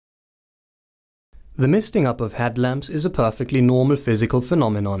The misting up of headlamps is a perfectly normal physical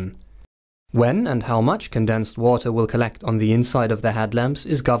phenomenon. When and how much condensed water will collect on the inside of the headlamps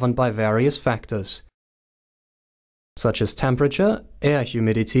is governed by various factors, such as temperature, air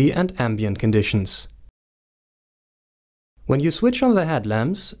humidity, and ambient conditions. When you switch on the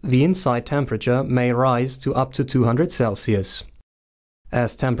headlamps, the inside temperature may rise to up to 200 Celsius.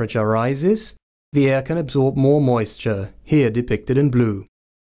 As temperature rises, the air can absorb more moisture, here depicted in blue.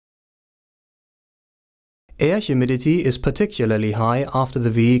 Air humidity is particularly high after the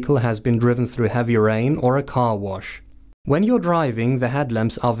vehicle has been driven through heavy rain or a car wash. When you're driving, the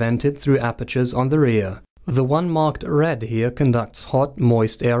headlamps are vented through apertures on the rear. The one marked red here conducts hot,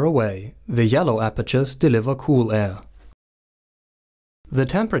 moist air away. The yellow apertures deliver cool air. The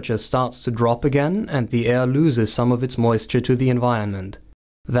temperature starts to drop again and the air loses some of its moisture to the environment.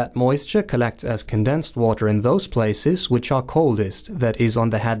 That moisture collects as condensed water in those places which are coldest, that is,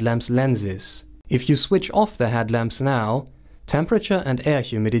 on the headlamp's lenses. If you switch off the headlamps now, temperature and air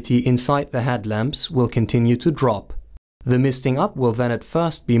humidity inside the headlamps will continue to drop. The misting up will then at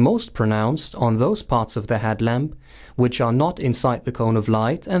first be most pronounced on those parts of the headlamp which are not inside the cone of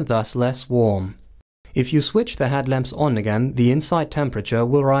light and thus less warm. If you switch the headlamps on again, the inside temperature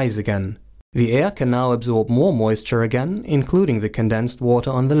will rise again. The air can now absorb more moisture again, including the condensed water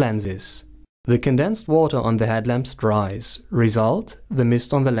on the lenses. The condensed water on the headlamps dries. Result, the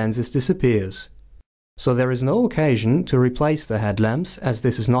mist on the lenses disappears. So there is no occasion to replace the headlamps, as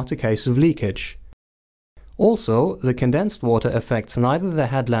this is not a case of leakage. Also, the condensed water affects neither the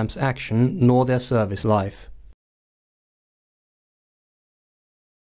headlamp's action nor their service life.